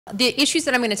The issues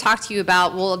that I'm going to talk to you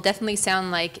about will definitely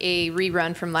sound like a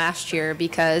rerun from last year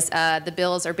because the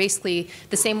bills are basically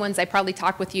the same ones I probably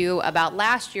talked with you about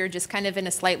last year, just kind of in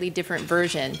a slightly different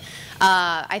version.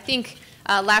 I think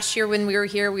last year when we were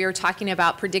here, we were talking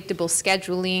about predictable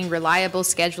scheduling, reliable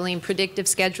scheduling, predictive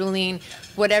scheduling,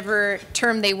 whatever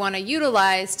term they want to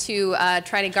utilize to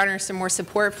try to garner some more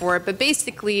support for it. But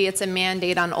basically, it's a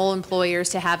mandate on all employers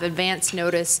to have advance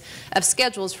notice of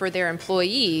schedules for their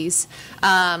employees.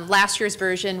 Last year's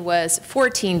version was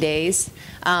 14 days,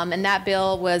 and that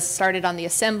bill was started on the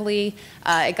Assembly.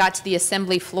 It got to the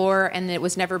Assembly floor, and it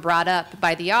was never brought up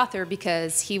by the author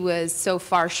because he was so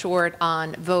far short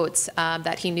on votes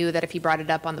that he knew that if he brought it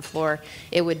up on the floor,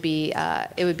 it would be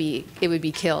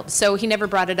killed. So he never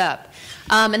brought it up.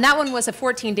 And that one was a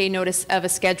 14-day notice of a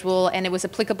schedule, and it was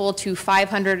applicable to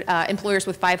 500 employers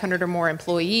with 500 or more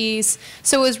employees.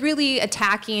 So it was really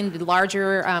attacking the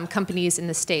larger companies in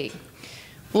the state.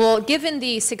 Well, given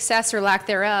the success or lack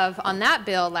thereof on that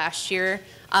bill last year,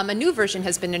 a new version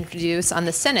has been introduced on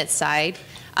the Senate side.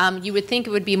 You would think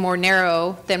it would be more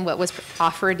narrow than what was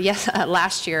offered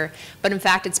last year, but in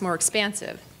fact it's more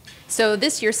expansive. So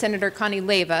this year, Senator Connie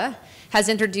Leyva has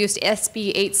introduced SB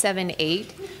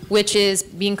 878, which is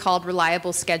being called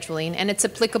reliable scheduling, and it's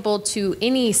applicable to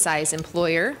any size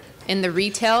employer in the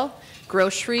retail,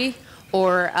 grocery,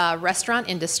 or restaurant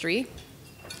industry.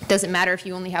 It doesn't matter if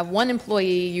you only have one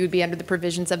employee, you would be under the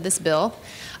provisions of this bill.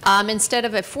 Instead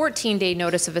of a 14-day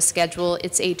notice of a schedule,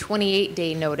 it's a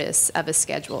 28-day notice of a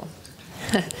schedule.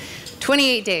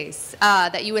 28 days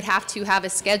that you would have to have a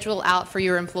schedule out for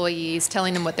your employees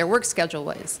telling them what their work schedule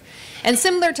was. And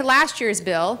similar to last year's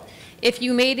bill, if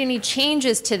you made any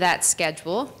changes to that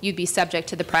schedule, you'd be subject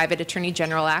to the Private Attorney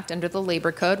General Act under the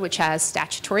Labor Code, which has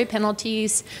statutory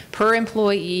penalties per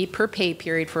employee, per pay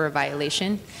period for a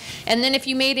violation. And then if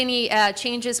you made any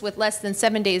changes with less than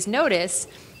 7 days notice,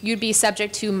 you'd be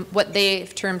subject to what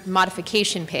they've termed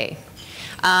modification pay.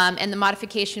 And the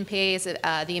modification pay is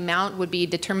the amount would be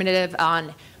determinative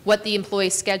on what the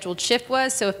employee's scheduled shift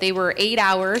was. So if they were 8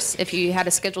 hours, if you had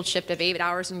a scheduled shift of 8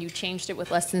 hours and you changed it with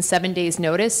less than 7 days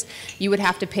notice, you would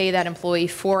have to pay that employee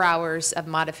 4 hours of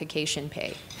modification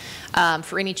pay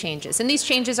for any changes. And these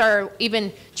changes are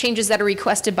even changes that are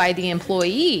requested by the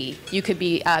employee. You could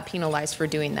be penalized for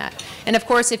doing that. And of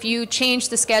course, if you change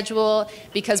the schedule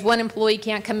because one employee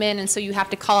can't come in and so you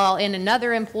have to call in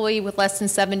another employee with less than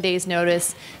 7 days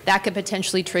notice, that could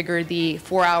potentially trigger the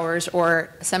 4 hours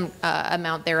or some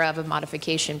amount thereof of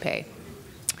modification pay.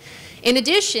 In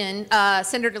addition,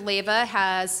 Senator Leyva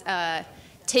has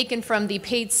taken from the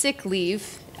paid sick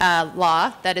leave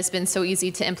law that has been so easy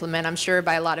to implement, I'm sure,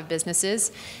 by a lot of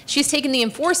businesses. She's taken the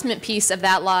enforcement piece of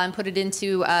that law and put it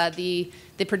into the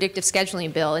predictive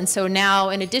scheduling bill. And so now,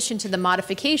 in addition to the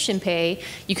modification pay,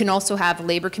 you can also have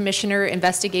labor commissioner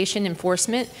investigation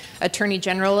enforcement, attorney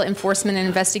general enforcement and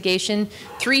investigation,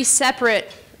 3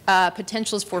 separate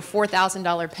potentials for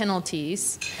 $4,000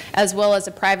 penalties, as well as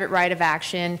a private right of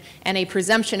action and a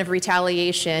presumption of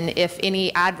retaliation if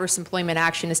any adverse employment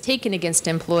action is taken against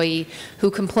an employee who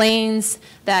complains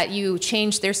that you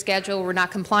changed their schedule, were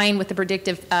not complying with the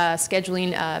predictive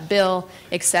scheduling bill,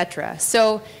 etc.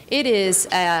 So it is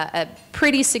a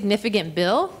pretty significant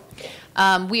bill.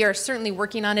 We are certainly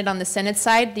working on it on the Senate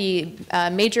side. The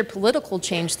major political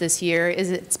change this year is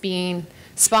it's being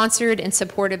sponsored and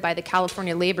supported by the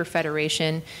California Labor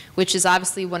Federation, which is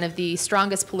obviously one of the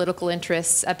strongest political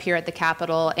interests up here at the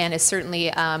Capitol and is certainly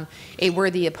a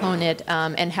worthy opponent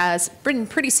and has been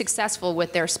pretty successful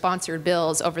with their sponsored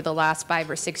bills over the last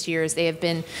 5 or 6 years. They have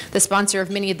been the sponsor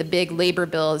of many of the big labor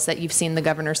bills that you've seen the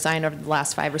governor sign over the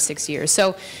last 5 or 6 years.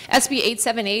 So SB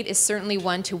 878 is certainly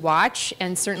one to watch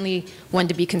and certainly one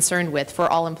to be concerned with for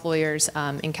all employers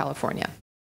in California.